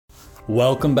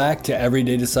Welcome back to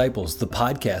Everyday Disciples, the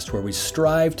podcast where we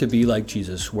strive to be like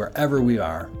Jesus wherever we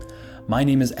are. My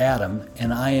name is Adam,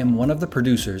 and I am one of the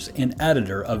producers and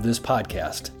editor of this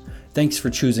podcast. Thanks for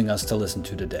choosing us to listen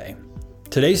to today.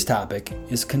 Today's topic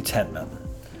is contentment.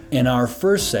 In our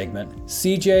first segment,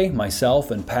 CJ,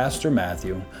 myself, and Pastor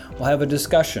Matthew will have a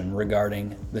discussion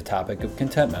regarding the topic of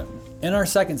contentment. In our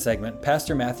second segment,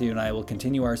 Pastor Matthew and I will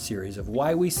continue our series of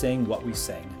Why We Sing What We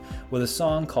Sing with a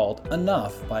song called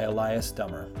Enough by Elias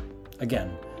Dummer.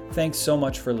 Again, thanks so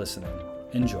much for listening.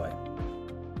 Enjoy.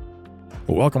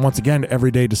 Well, welcome once again to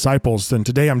Everyday Disciples. And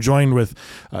today I'm joined with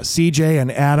CJ and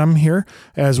Adam here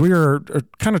as we are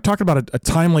kind of talking about a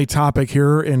timely topic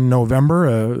here in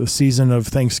November, the season of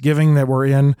Thanksgiving that we're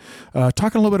in,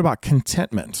 talking a little bit about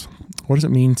contentment. What does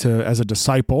it mean to, as a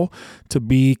disciple, to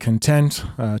be content,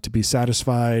 to be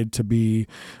satisfied, to be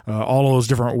all of those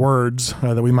different words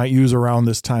that we might use around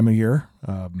this time of year?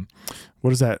 What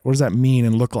does that mean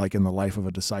and look like in the life of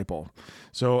a disciple?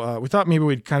 So we thought maybe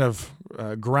we'd kind of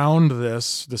ground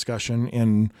this discussion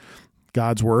in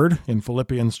God's Word in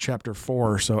Philippians chapter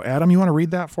 4. So Adam, you want to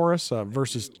read that for us,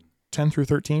 verses 10 through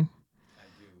 13?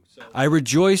 I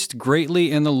rejoiced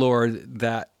greatly in the Lord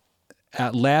that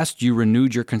at last you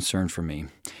renewed your concern for me.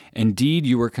 Indeed,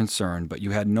 you were concerned, but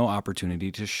you had no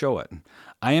opportunity to show it.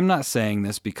 I am not saying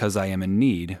this because I am in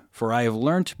need, for I have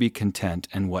learned to be content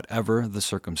in whatever the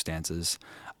circumstances.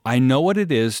 I know what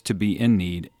it is to be in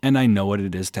need, and I know what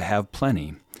it is to have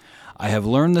plenty. I have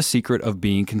learned the secret of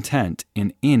being content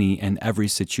in any and every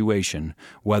situation,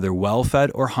 whether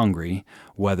well-fed or hungry,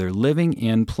 whether living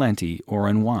in plenty or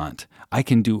in want. I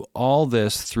can do all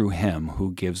this through Him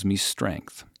who gives me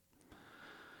strength.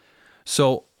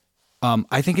 So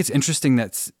I think it's interesting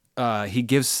that he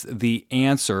gives the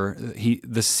answer.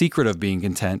 The secret of being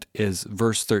content is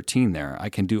verse 13 there. I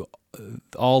can do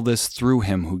all this through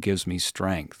Him who gives me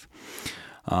strength.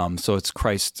 So it's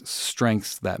Christ's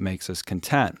strength that makes us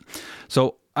content.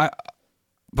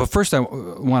 But first I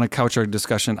want to couch our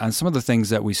discussion on some of the things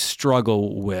that we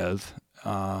struggle with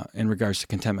in regards to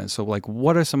contentment. So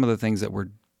what are some of the things that we're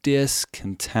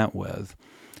discontent with?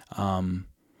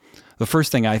 The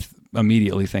first thing I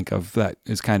immediately think of that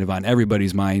is kind of on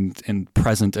everybody's mind in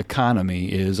present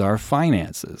economy is our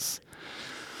finances.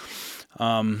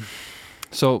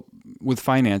 So with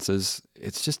finances,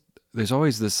 it's just, there's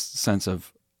always this sense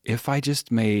of, if I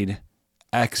just made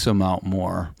X amount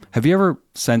more. Have you ever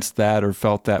sensed that or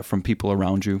felt that from people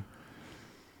around you?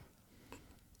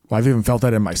 Well, I've even felt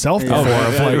that in myself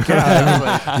before.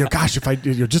 Gosh, if I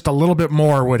just a little bit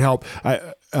more would help.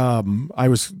 I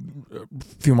was a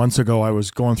few months ago, I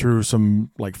was going through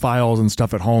some files and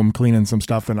stuff at home, cleaning some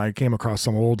stuff, and I came across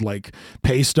some old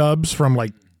pay stubs from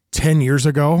 10 years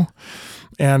ago,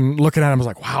 and looking at them, I was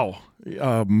like, wow,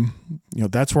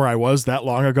 that's where I was that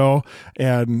long ago,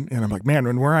 and I'm like, man,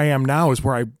 and where I am now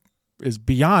is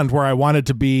beyond where I wanted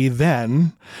to be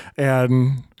then,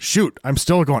 and shoot, I'm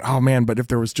still going, oh man, but if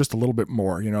there was just a little bit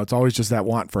more, it's always just that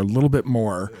want for a little bit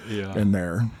more in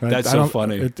there. That's so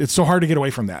funny. It's so hard to get away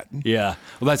from that. Yeah.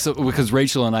 Well, that's because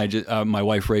Rachel and I, my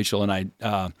wife Rachel and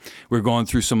I, we were going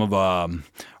through some of our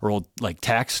old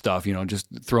tax stuff, just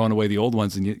throwing away the old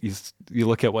ones, and you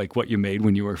look at what you made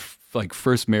when you were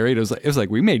first married. It was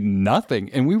like we made nothing,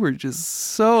 and we were just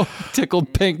so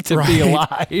tickled pink to be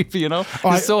alive.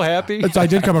 Just so happy. I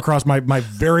did come across my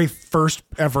very first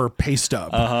ever pay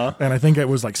stub, and I think it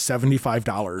was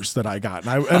 $75 that I got,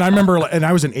 and I remember, and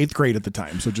I was in 8th grade at the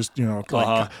time, so just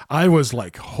I was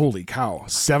like, holy cow,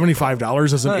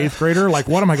 $75 as an 8th grader.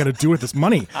 What am I going to do with this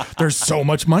money? There's so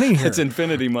much money here. It's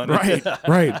infinity money,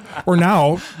 right. Or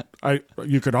now,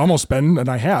 you could almost spend, and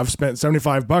I have spent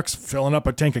 $75 filling up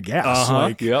a tank of gas.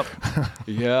 Yep.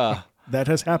 Yeah. That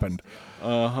has happened.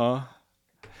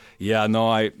 Yeah, no,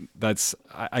 I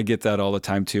get that all the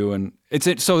time too, and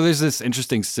so there's this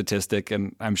interesting statistic,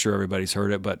 and I'm sure everybody's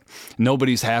heard it, but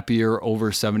nobody's happier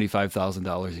over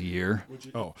 $75,000 a year.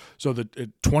 So the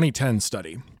 2010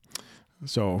 study.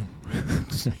 So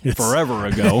it's forever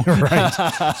ago.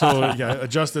 Right. So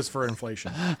adjust this for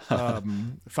inflation.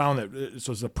 Found that,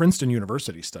 so it's a Princeton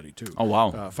University study too. Oh,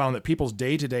 wow. Found that people's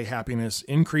day-to-day happiness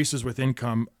increases with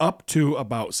income up to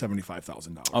about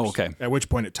 $75,000. Oh, okay. At which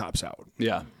point it tops out.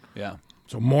 Yeah.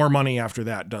 So more money after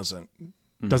that doesn't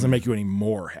make you any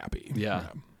more happy. Yeah.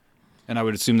 And I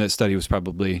would assume that study was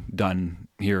probably done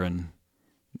here in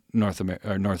North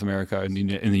America in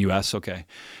the U.S. Okay,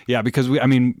 yeah, because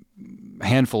a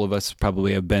handful of us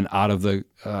probably have been out of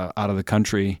the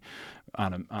country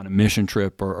on a mission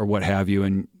trip or what have you,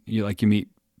 and you meet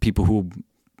people who,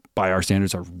 by our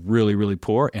standards, are really, really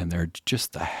poor, and they're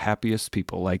just the happiest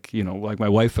people. Like my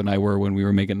wife and I were when we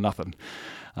were making nothing.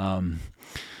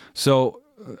 So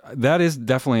that is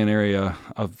definitely an area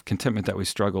of contentment that we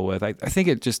struggle with. I think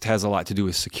it just has a lot to do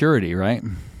with security, right?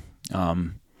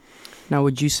 Now,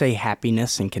 would you say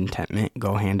happiness and contentment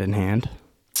go hand in hand?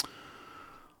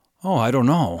 Oh, I don't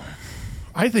know.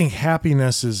 I think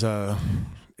happiness is a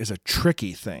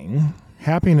tricky thing.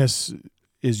 Happiness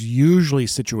is usually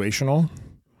situational.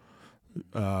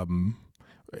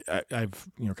 I've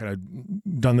kind of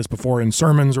done this before in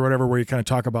sermons or whatever, where you kind of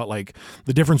talk about like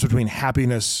the difference between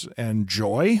happiness and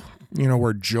joy.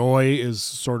 Where joy is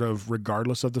sort of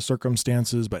regardless of the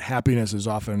circumstances, but happiness is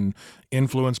often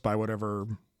influenced by whatever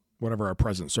our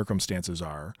present circumstances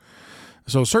are.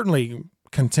 So certainly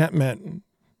contentment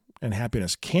and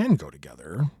happiness can go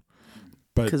together.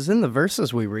 But because in the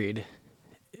verses we read,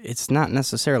 it's not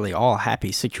necessarily all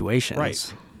happy situations.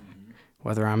 Right.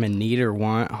 Whether I'm in need or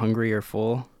want, hungry or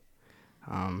full.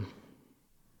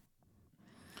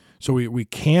 So we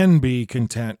can be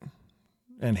content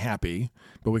and happy,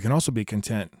 but we can also be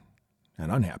content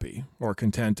and unhappy, or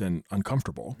content and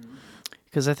uncomfortable.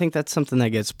 Because I think that's something that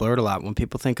gets blurred a lot. When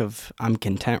people think of I'm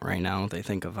content right now, they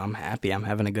think of I'm happy, I'm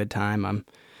having a good time.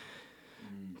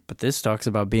 But this talks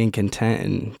about being content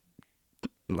in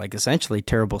like essentially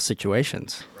terrible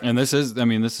situations. And this is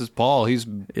Paul. He's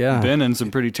been in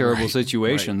some pretty terrible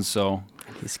situations, so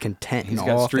he's content. He's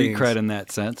got street cred in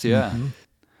that sense, yeah.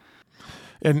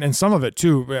 Mm-hmm. And some of it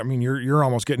too. I mean, you're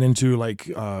almost getting into like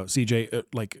CJ,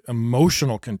 like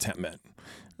emotional contentment,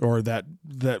 or that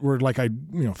we're like I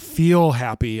feel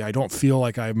happy. I don't feel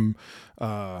like I'm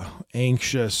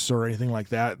anxious or anything like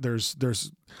that.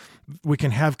 We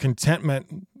can have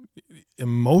contentment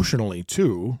emotionally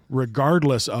too,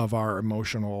 regardless of our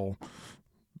emotional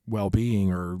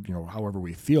well-being or however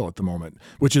we feel at the moment,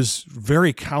 which is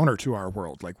very counter to our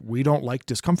world. Like, we don't like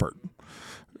discomfort.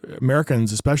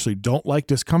 Americans especially don't like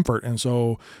discomfort, and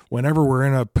so whenever we're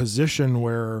in a position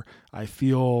where I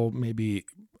feel maybe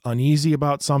uneasy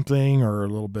about something or a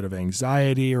little bit of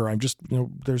anxiety, or I'm just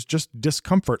there's just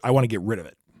discomfort, I want to get rid of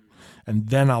it, and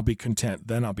then I'll be content,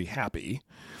 then I'll be happy.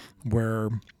 Where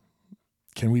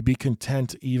can we be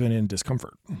content even in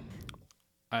discomfort?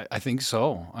 I think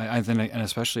so. I think, and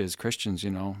especially as Christians,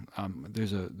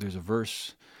 there's a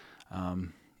verse.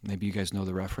 Maybe you guys know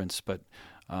the reference, but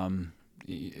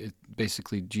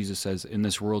basically Jesus says, "In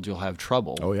this world you'll have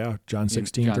trouble." Oh yeah, John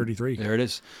 16:33. There it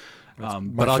is.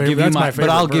 But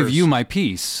I'll give you my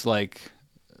peace. Like,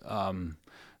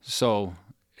 so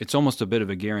it's almost a bit of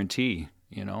a guarantee,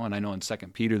 And I know in 2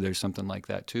 Peter there's something like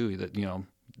that too. That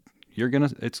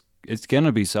it's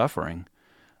gonna be suffering.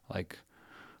 Like,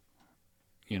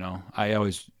 I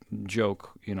always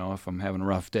joke, if I'm having a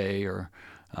rough day or,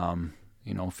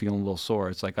 feeling a little sore,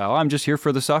 it's like, oh, I'm just here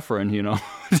for the suffering,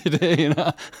 today,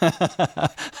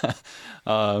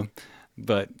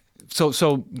 but so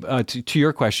to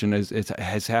your question,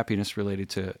 has happiness related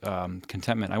to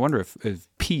contentment? I wonder if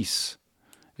peace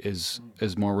is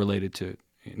more related to,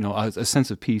 a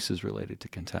sense of peace is related to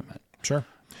contentment. Sure.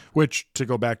 Which, to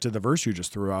go back to the verse you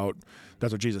just threw out,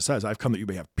 that's what Jesus says, I've come that you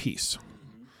may have peace.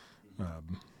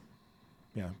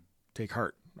 Take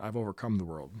heart. I've overcome the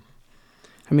world.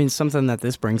 I mean, something that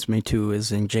this brings me to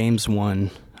is in James 1.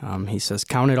 He says,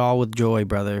 "Count it all with joy,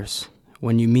 brothers,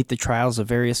 when you meet the trials of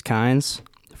various kinds,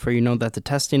 for you know that the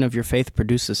testing of your faith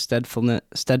produces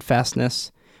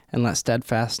steadfastness, and let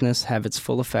steadfastness have its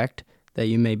full effect, that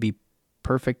you may be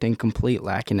perfect and complete,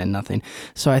 lacking in nothing."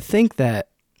 So I think that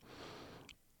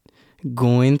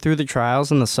going through the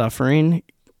trials and the suffering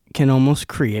can almost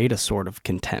create a sort of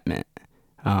contentment,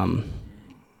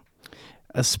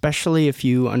 especially if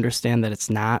you understand that it's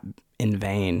not in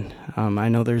vain. I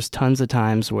know there's tons of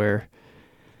times where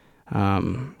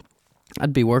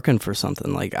I'd be working for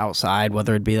something like outside,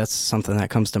 whether it be that's something that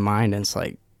comes to mind, and it's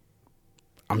like,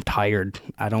 I'm tired.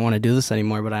 I don't want to do this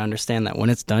anymore, but I understand that when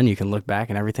it's done, you can look back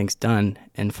and everything's done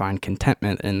and find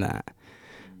contentment in that.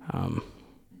 I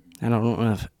don't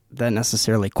know if that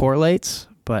necessarily correlates,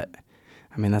 but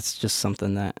I mean, that's just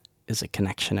something that is a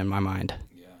connection in my mind.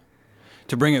 Yeah.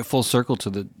 To bring it full circle to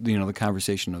the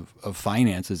conversation of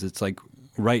finances, it's like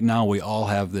right now we all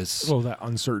have this that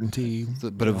uncertainty,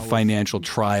 a bit of a financial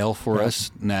trial for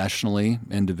us nationally,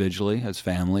 individually, as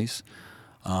families.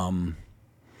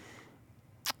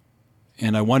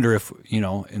 And I wonder if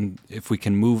if we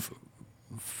can move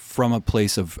from a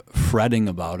place of fretting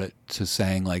about it to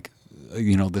saying like,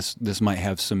 this might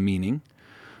have some meaning.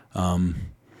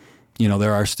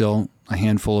 There are still a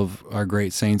handful of our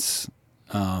great saints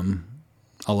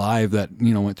alive that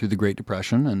went through the Great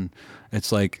Depression, and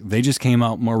it's like they just came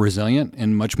out more resilient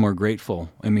and much more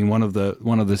grateful. I mean, one of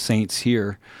the saints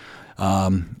here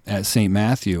at St.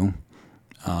 Matthew,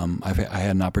 I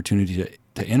had an opportunity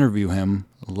to interview him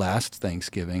last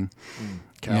Thanksgiving.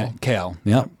 Cal. Yeah, Cal.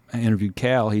 Yep. I interviewed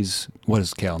Cal. What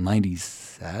is Cal?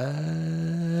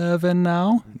 97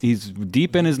 now. He's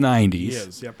deep in his 90s. He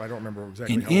is. Yep. I don't remember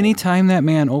exactly. And how old. any time that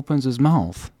man opens his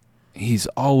mouth, he's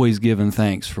always giving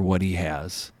thanks for what he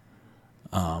has.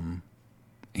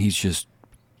 He's just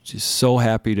so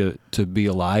happy to be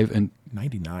alive. And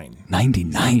 99.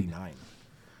 99.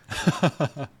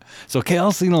 So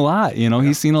Cal's seen a lot.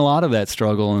 He's seen a lot of that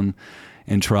struggle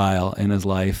and trial in his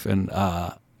life, and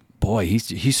boy, he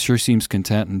sure seems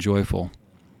content and joyful.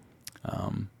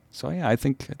 So yeah, I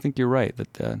think you're right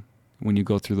that when you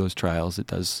go through those trials, it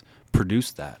does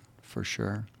produce that for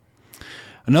sure.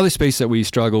 Another space that we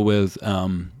struggle with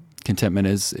contentment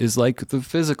is like the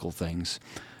physical things,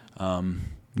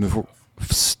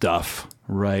 stuff,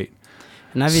 right?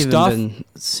 And I've even been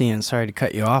seeing, sorry to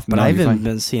cut you off, but I've even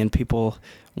been seeing people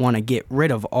want to get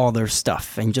rid of all their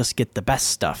stuff and just get the best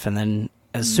stuff. And then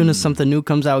as soon as something new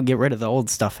comes out, get rid of the old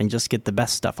stuff and just get the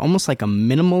best stuff. Almost like a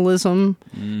minimalism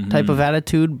type of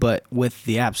attitude, but with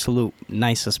the absolute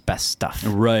nicest, best stuff.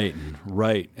 Right.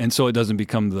 And so it doesn't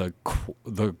become the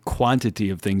quantity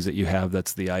of things that you have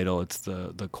that's the idol. It's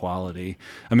the quality.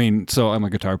 I mean, so I'm a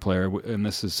guitar player, and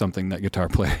this is something that guitar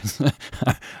players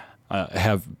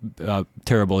have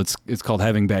terrible. It's called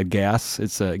having bad gas.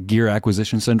 It's a gear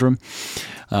acquisition syndrome.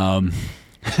 And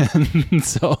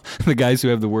so the guys who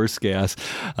have the worst gas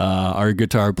are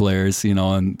guitar players,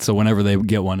 and so whenever they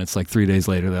get one, it's like 3 days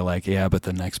later, they're like, yeah, but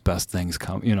the next best things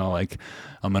come, like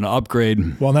I'm going to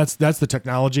upgrade. Well, that's the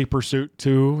technology pursuit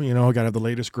too. Got to have the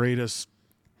latest, greatest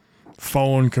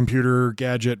phone, computer,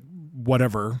 gadget,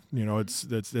 whatever. It's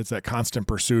that constant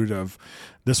pursuit of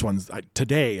this one's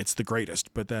today it's the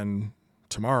greatest, but then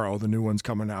tomorrow the new one's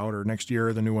coming out, or next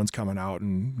year the new one's coming out,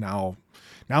 and now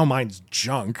mine's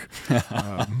junk.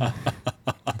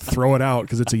 Throw it out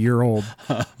because it's a year old.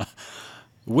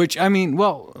 Which, I mean,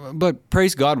 but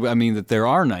praise God, I mean, that there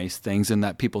are nice things and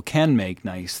that people can make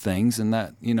nice things and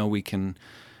that, we can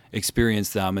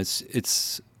experience them.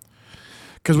 It's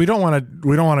because we don't want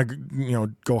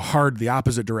to go hard the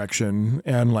opposite direction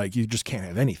and like you just can't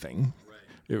have anything.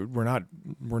 We're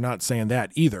not saying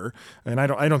that either, and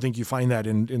I don't think you find that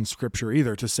in Scripture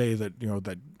either to say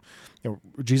that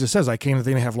Jesus says, "I came that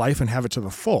they may have life and have it to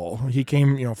the full." He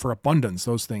came for abundance.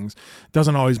 Those things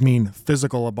doesn't always mean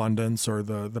physical abundance or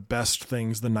the best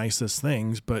things, the nicest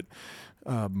things, but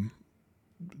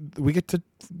we get to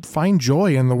find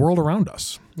joy in the world around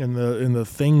us, in the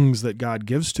things that God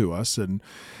gives to us, and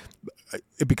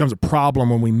it becomes a problem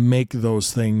when we make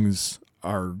those things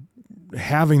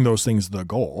having those things the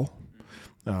goal.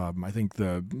 I think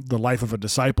the life of a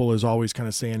disciple is always kind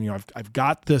of saying, I've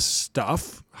got this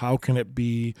stuff. How could it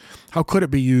be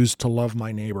used to love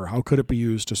my neighbor? How could it be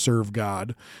used to serve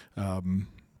God? How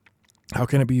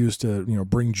can it be used to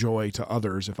bring joy to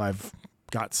others if I've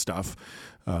got stuff?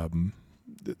 And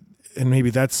maybe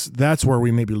that's where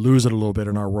we maybe lose it a little bit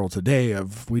in our world today.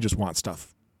 Of we just want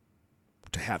stuff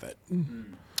to have it.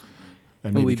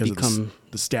 And maybe because of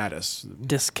the status.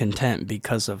 Discontent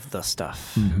because of the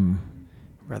stuff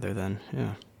rather than,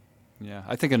 Yeah,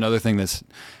 I think another thing that's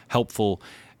helpful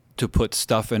to put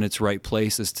stuff in its right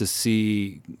place is to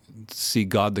see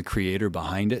God, the creator,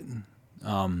 behind it,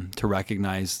 to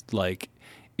recognize like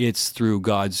it's through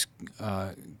God's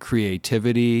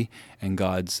creativity and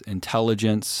God's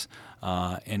intelligence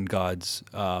and God's,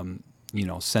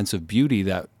 sense of beauty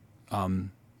that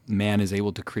man is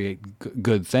able to create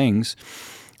good things,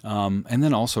 and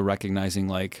then also recognizing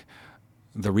like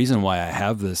the reason why I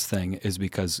have this thing is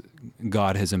because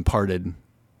God has imparted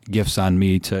gifts on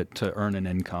me to earn an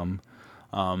income,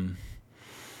 and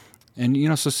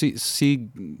so see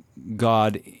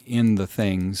God in the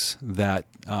things that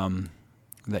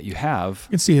that you have.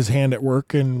 You can see His hand at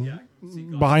work and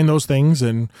behind those things,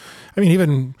 and I mean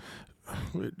even.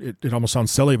 It almost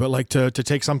sounds silly, but like to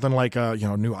take something like a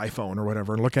new iPhone or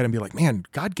whatever and look at it and be like, man,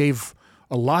 God gave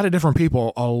a lot of different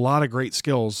people a lot of great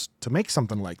skills to make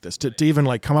something like this, to even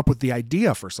like come up with the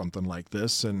idea for something like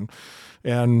this, and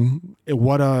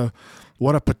what a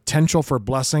potential for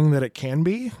blessing that it can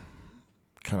be.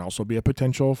 Can also be a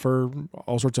potential for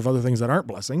all sorts of other things that aren't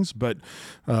blessings, but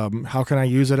how can I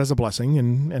use it as a blessing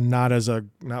and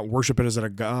not worship it as a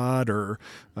god or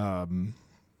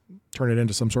turn it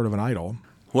into some sort of an idol?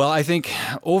 Well, I think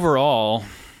overall,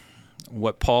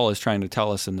 what Paul is trying to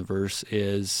tell us in the verse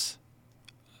is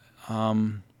not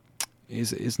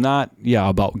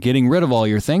about getting rid of all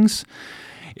your things.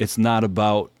 It's not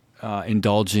about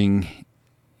indulging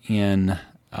in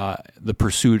the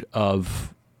pursuit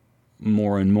of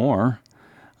more and more,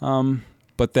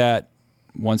 but that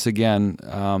once again,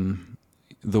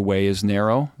 the way is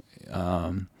narrow.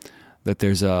 That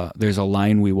there's a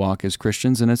line we walk as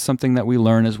Christians, and it's something that we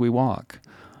learn as we walk.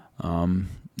 And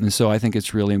so I think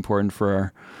it's really important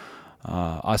for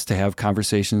us to have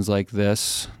conversations like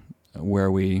this, where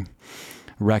we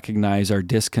recognize our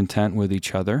discontent with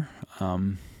each other,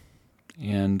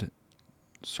 and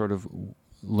sort of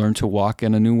learn to walk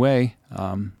in a new way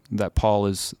that Paul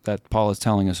is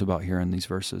telling us about here in these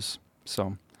verses.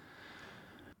 So,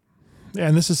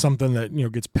 and this is something that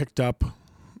gets picked up.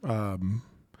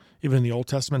 Even in the Old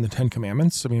Testament, the Ten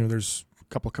Commandments. I mean, there's a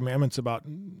couple commandments about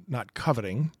not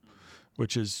coveting,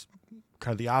 which is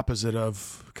kind of the opposite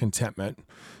of contentment.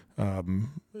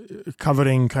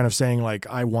 Coveting, kind of saying like,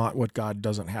 I want what God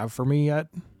doesn't have for me yet.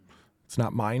 It's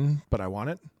not mine, but I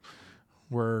want it.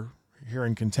 Where here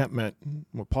in contentment,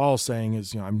 what Paul's saying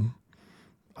is, I'm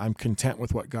content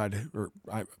with what God, or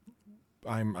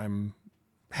I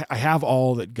have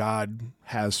all that God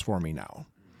has for me now.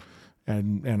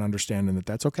 And understanding that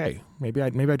that's okay. Maybe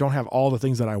I don't have all the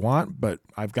things that I want, but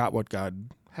I've got what God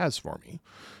has for me,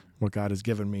 what God has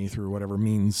given me through whatever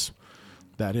means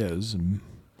that is. And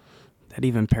that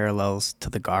even parallels to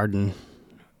the garden.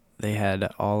 They had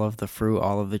all of the fruit,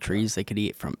 all of the trees. They could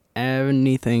eat from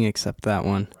anything except that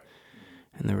one.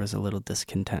 And there was a little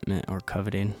discontentment or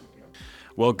coveting.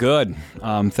 Well, good.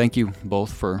 Thank you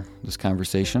both for this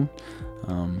conversation.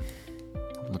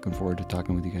 Looking forward to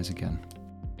talking with you guys again.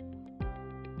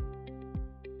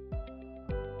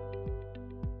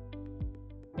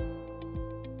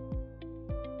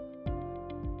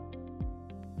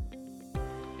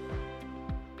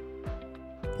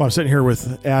 Well, I'm sitting here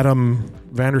with Adam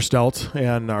Vanderstelt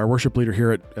and our worship leader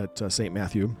here at St.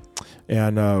 Matthew.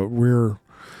 And we're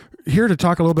here to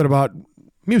talk a little bit about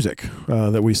music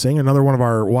that we sing. Another one of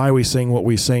our Why We Sing What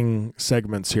We Sing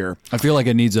segments here. I feel like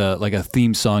it needs a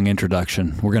theme song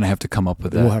introduction. We're going to have to come up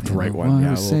with that. We'll have to write one.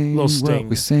 Yeah, a little sting. What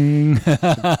we sing.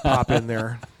 Pop in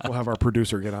there. We'll have our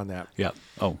producer get on that. Yeah.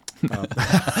 Oh.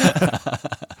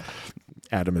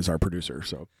 Adam is our producer.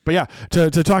 So, but yeah,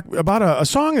 to talk about a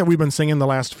song that we've been singing the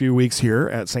last few weeks here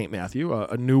at St. Matthew,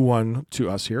 a new one to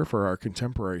us here for our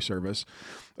contemporary service,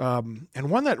 and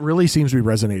one that really seems to be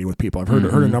resonating with people. I've heard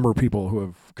a number of people who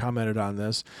have commented on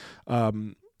this.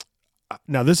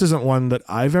 Now, this isn't one that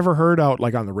I've ever heard out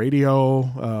like on the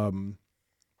radio.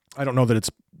 I don't know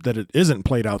that it isn't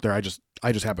played out there. I just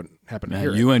happen to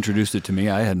hear it. You introduced it to me.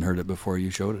 I hadn't heard it before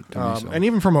you showed it to me. So. And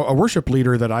even from a worship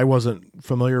leader that I wasn't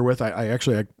familiar with, I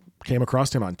actually came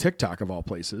across him on TikTok of all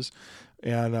places,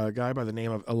 and a guy by the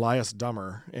name of Elias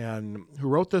Dummer, and who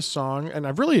wrote this song. And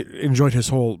I've really enjoyed his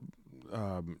whole,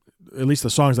 at least the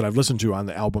songs that I've listened to on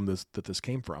the album that this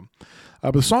came from.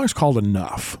 But the song's called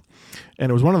Enough. And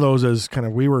it was one of those, as kind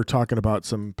of we were talking about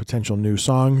some potential new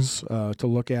songs to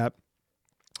look at.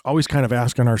 Always kind of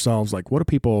asking ourselves, like, what do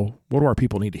our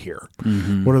people need to hear?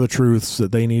 Mm-hmm. What are the truths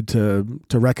that they need to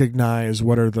recognize?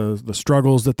 What are the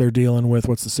struggles that they're dealing with?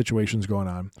 What's the situations going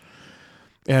on?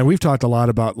 And we've talked a lot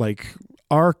about like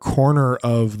our corner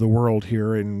of the world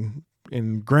here in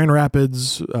Grand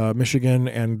Rapids, Michigan,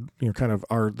 and kind of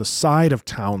the side of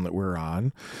town that we're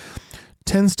on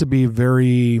tends to be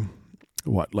very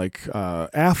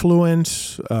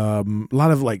affluent, a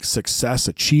lot of like success,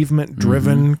 achievement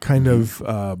driven kind of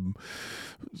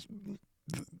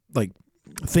like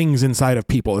things inside of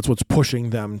people. It's what's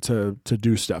pushing them to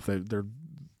do stuff.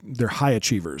 They're high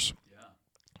achievers.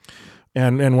 Yeah.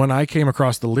 And when I came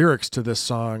across the lyrics to this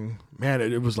song, man,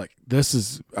 it was like, this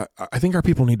is, I think our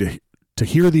people need to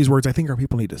hear these words. I think our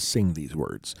people need to sing these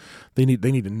words. They need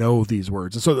to know these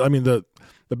words. And so, I mean, the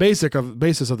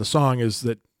basis of the song is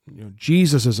that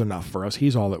Jesus is enough for us.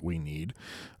 He's all that we need.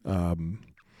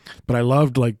 But I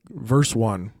loved like verse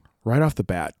 1 right off the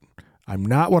bat. I'm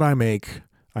not what I make.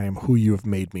 I am who you have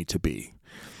made me to be.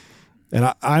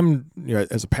 And I'm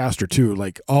as a pastor too,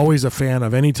 like always a fan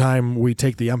of any time we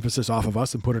take the emphasis off of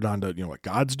us and put it onto what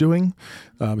God's doing,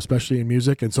 especially in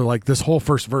music. And so like this whole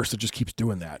first verse, it just keeps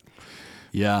doing that.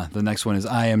 Yeah. The next one is,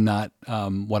 I am not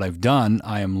what I've done.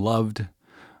 I am loved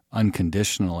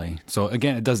unconditionally. So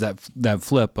again, it does that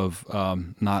flip of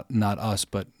not us,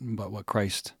 but what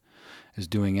Christ is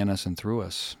doing in us and through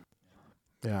us.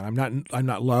 Yeah, I'm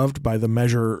not loved by the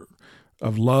measure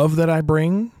of love that I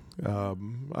bring.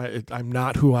 I'm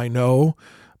not who I know,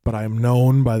 but I am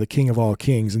known by the King of all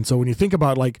kings. And so when you think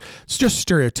about like, it's just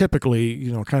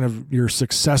stereotypically, kind of your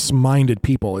success-minded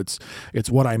people, it's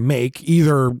what I make,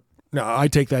 either Now I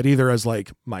take that either as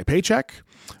like my paycheck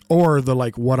or the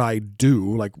like what I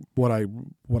do, like what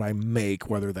I make,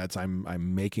 whether that's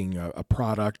I'm making a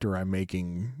product or I'm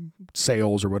making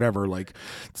sales or whatever. Like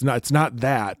it's not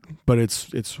that, but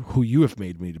it's who you have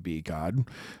made me to be, God.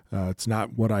 It's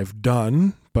not what I've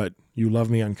done, but you love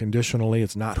me unconditionally.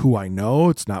 It's not who I know.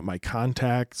 It's not my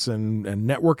contacts and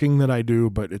networking that I do,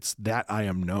 but it's that I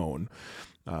am known.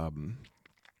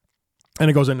 And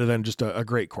it goes into then just a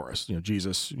great chorus.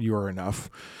 Jesus, you are enough.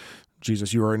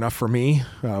 Jesus, you are enough for me.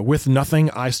 With nothing,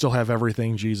 I still have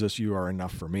everything. Jesus, you are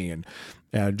enough for me. And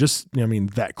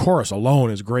that chorus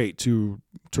alone is great to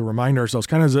remind ourselves,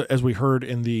 kind of as we heard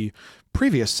in the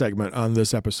previous segment on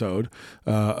this episode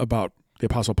about the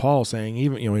Apostle Paul saying,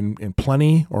 even in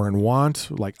plenty or in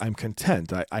want, like I'm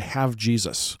content. I have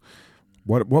Jesus.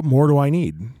 What more do I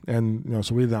need? And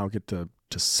so we now get to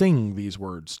sing these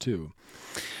words too.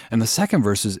 And the second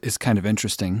verse is kind of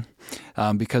interesting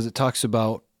because it talks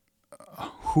about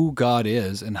who God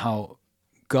is and how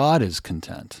God is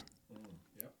content,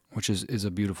 which is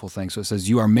a beautiful thing. So it says,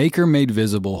 you are maker made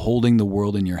visible, holding the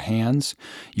world in your hands.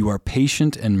 You are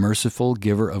patient and merciful,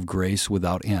 giver of grace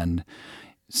without end.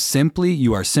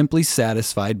 You are simply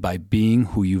satisfied by being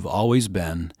who you've always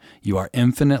been. You are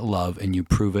infinite love, and you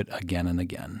prove it again and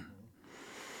again.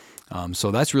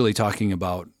 So that's really talking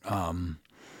about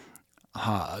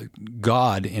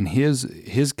God and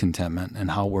his contentment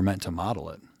and how we're meant to model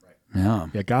it. Right.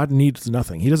 Yeah. God needs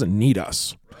nothing. He doesn't need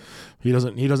us. He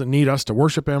doesn't need us to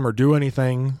worship him or do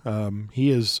anything.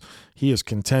 He is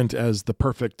content as the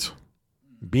perfect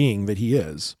being that he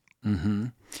is. Mm-hmm.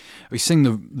 We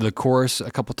sing the chorus a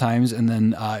couple times, and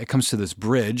then it comes to this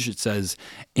bridge. It says,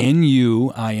 in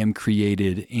you I am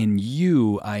created, in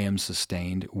you I am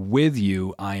sustained, with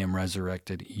you I am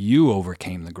resurrected, you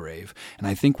overcame the grave. And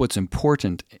I think what's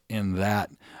important in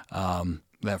that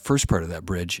first part of that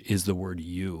bridge is the word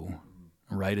you,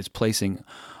 right? It's placing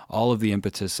all of the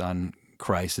impetus on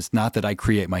Christ. It's not that I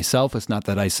create myself. It's not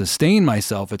that I sustain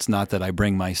myself. It's not that I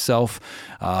bring myself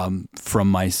from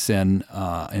my sin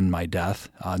and my death.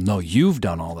 No, you've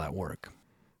done all that work.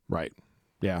 Right.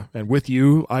 Yeah. And with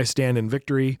you, I stand in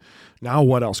victory. Now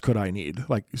what else could I need?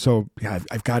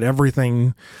 I've got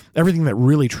everything that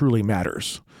really truly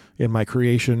matters in my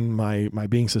creation, my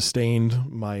being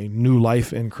sustained, my new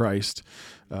life in Christ.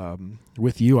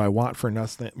 With you, I want for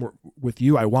nothing. With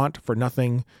you, I want for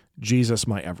nothing. Jesus,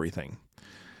 my everything.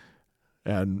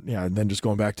 And then just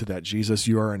going back to that, Jesus,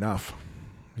 you are enough.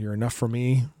 You're enough for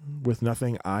me. With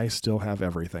nothing, I still have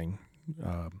everything.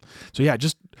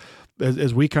 Just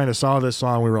as we kind of saw this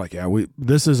song, we were like,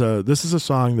 this is a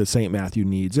song that St. Matthew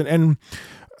needs. And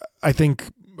I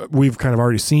think we've kind of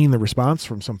already seen the response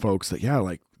from some folks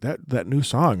that, that new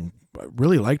song, I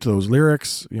really liked those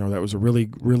lyrics. That was a really,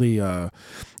 really,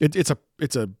 it's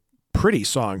a pretty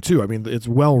song too. I mean, it's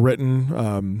well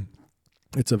written.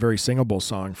 It's a very singable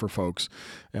song for folks,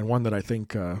 and one that I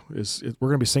think we're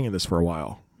going to be singing this for a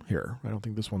while here. I don't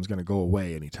think this one's going to go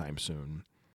away anytime soon.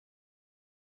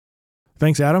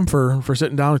 Thanks, Adam, for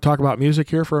sitting down to talk about music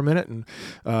here for a minute. And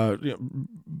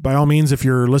by all means, if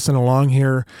you're listening along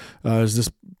here as this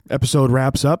episode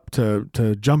wraps up,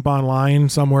 to jump online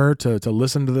somewhere to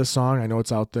listen to this song. I know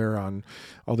it's out there on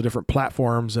all the different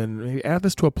platforms, and maybe add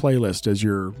this to a playlist as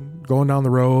you're going down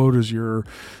the road, as you're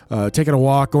taking a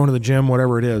walk, going to the gym,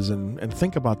 whatever it is, and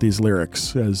think about these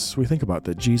lyrics as we think about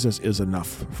that Jesus is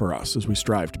enough for us as we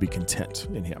strive to be content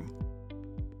in him.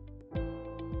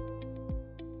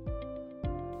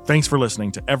 Thanks for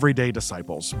listening to Everyday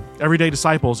Disciples. Everyday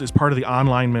Disciples is part of the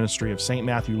online ministry of St.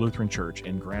 Matthew Lutheran Church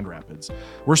in Grand Rapids.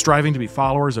 We're striving to be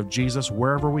followers of Jesus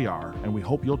wherever we are, and we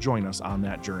hope you'll join us on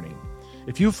that journey.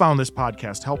 If you've found this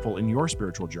podcast helpful in your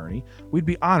spiritual journey, we'd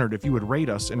be honored if you would rate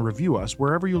us and review us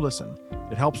wherever you listen.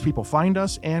 It helps people find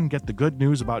us and get the good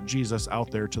news about Jesus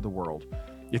out there to the world.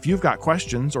 If you've got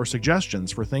questions or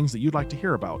suggestions for things that you'd like to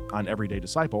hear about on Everyday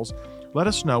Disciples, let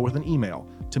us know with an email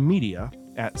to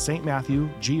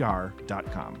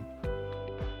media@stmatthewgr.com.